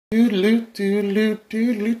Hello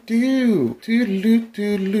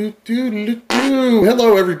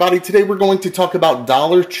everybody, today we're going to talk about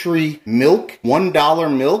Dollar Tree milk,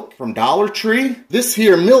 $1 milk from Dollar Tree. This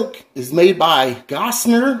here milk is made by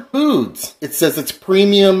Gossner Foods. It says it's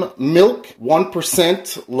premium milk,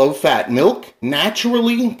 1% low-fat milk,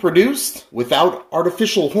 naturally produced without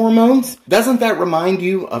artificial hormones. Doesn't that remind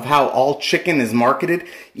you of how all chicken is marketed?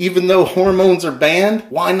 Even though hormones are banned,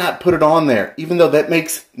 why not put it on there? Even though that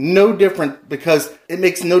makes no difference, because it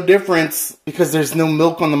makes no difference because there's no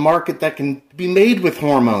milk on the market that can be made with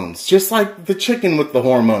hormones, just like the chicken with the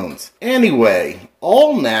hormones. Anyway,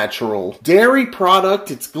 all natural dairy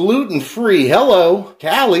product. It's gluten-free. Hello,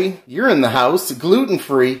 Callie, you're in the house.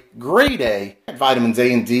 Gluten-free, grade A, vitamins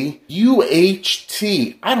A and D,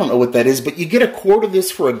 UHT. I don't know what that is, but you get a quart of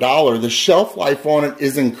this for $1. The shelf life on it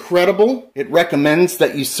is incredible. It recommends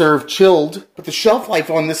that you serve chilled, but the shelf life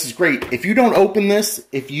on this is great. If you don't open this,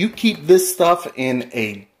 if you keep this stuff in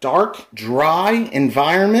a dark, dry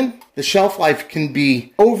environment, the shelf life can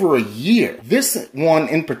be over a year. This one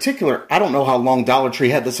in particular, I don't know how long Dollar Tree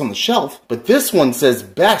had this on the shelf, but this one says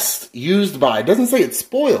best used by. It doesn't say it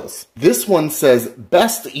spoils. This one says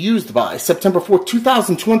best used by September 4th,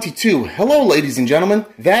 2022. Hello, ladies and gentlemen.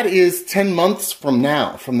 That is 10 months from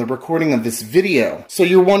now, from the recording of this video. So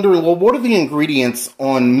you're wondering, well, what are the ingredients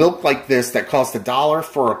on milk like this that cost $1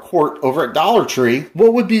 for a quart over at Dollar Tree?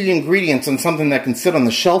 What would be the ingredients on something that can sit on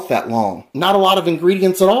the shelf that long? Not a lot of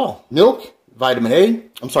ingredients at all. Milk, vitamin A,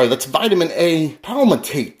 that's vitamin A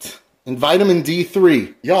palmitate and vitamin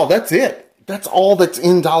D3. Y'all, that's it. That's all that's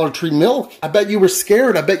in Dollar Tree milk. I bet you were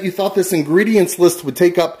scared. I bet you thought this ingredients list would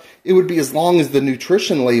take up, it would be as long as the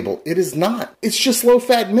nutrition label. It is not. It's just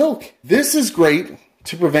low-fat milk. This is great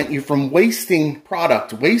to prevent you from wasting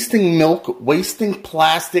product, wasting milk, wasting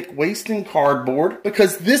plastic, wasting cardboard,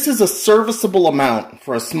 because this is a serviceable amount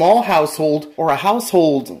for a small household or a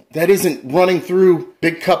household that isn't running through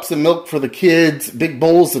big cups of milk for the kids, big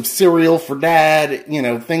bowls of cereal for dad,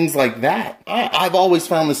 things like that. I've always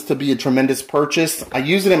found this to be a tremendous purchase. I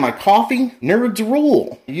use it in my coffee. Nerds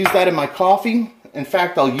rule. I use that in my coffee. In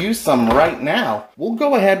fact, I'll use some right now. We'll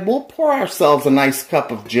go ahead, we'll pour ourselves a nice cup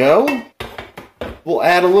of Joe. We'll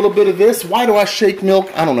add a little bit of this. Why do I shake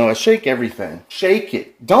milk? I don't know. I shake everything. Shake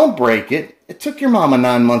it. Don't break it. It took your mama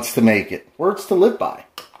 9 months to make it. Words to live by.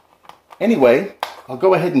 Anyway, I'll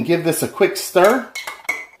go ahead and give this a quick stir.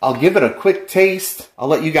 I'll give it a quick taste. I'll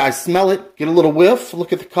let you guys smell it. Get a little whiff.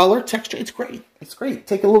 Look at the color. Texture. It's great. It's great.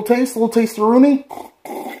 Take a little taste of Rooney.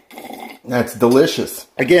 That's delicious.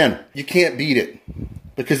 Again, you can't beat it,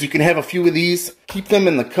 because you can have a few of these, keep them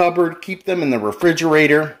in the cupboard, keep them in the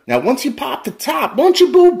refrigerator. Now, once you pop the top, won't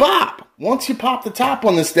you boo bop? Once you pop the top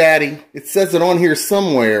on this daddy, it says it on here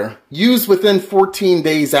somewhere, use within 14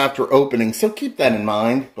 days after opening, so keep that in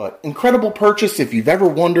mind. But incredible purchase. If you've ever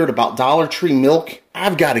wondered about Dollar Tree milk,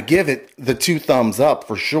 I've got to give it the 2 thumbs up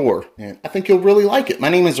for sure. And I think you'll really like it. My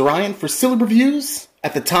name is Ryan for Silly Reviews.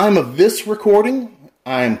 At the time of this recording,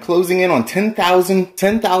 I'm closing in on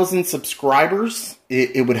 10,000 subscribers.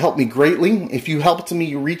 It would help me greatly if you helped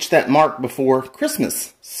me reach that mark before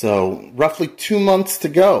Christmas. So roughly 2 months to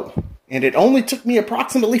go. And it only took me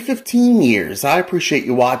approximately 15 years. I appreciate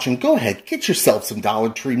you watching. Go ahead, get yourself some Dollar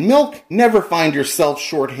Tree milk. Never find yourself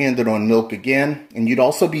shorthanded on milk again. And you'd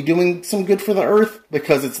also be doing some good for the earth,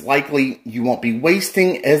 because it's likely you won't be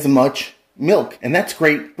wasting as much milk. And that's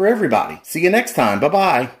great for everybody. See you next time.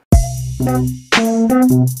 Bye-bye.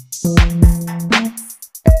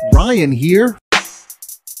 Ryan here.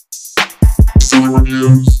 Silly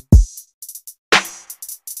Reviews.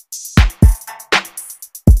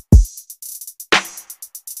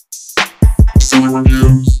 Silly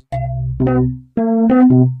Reviews.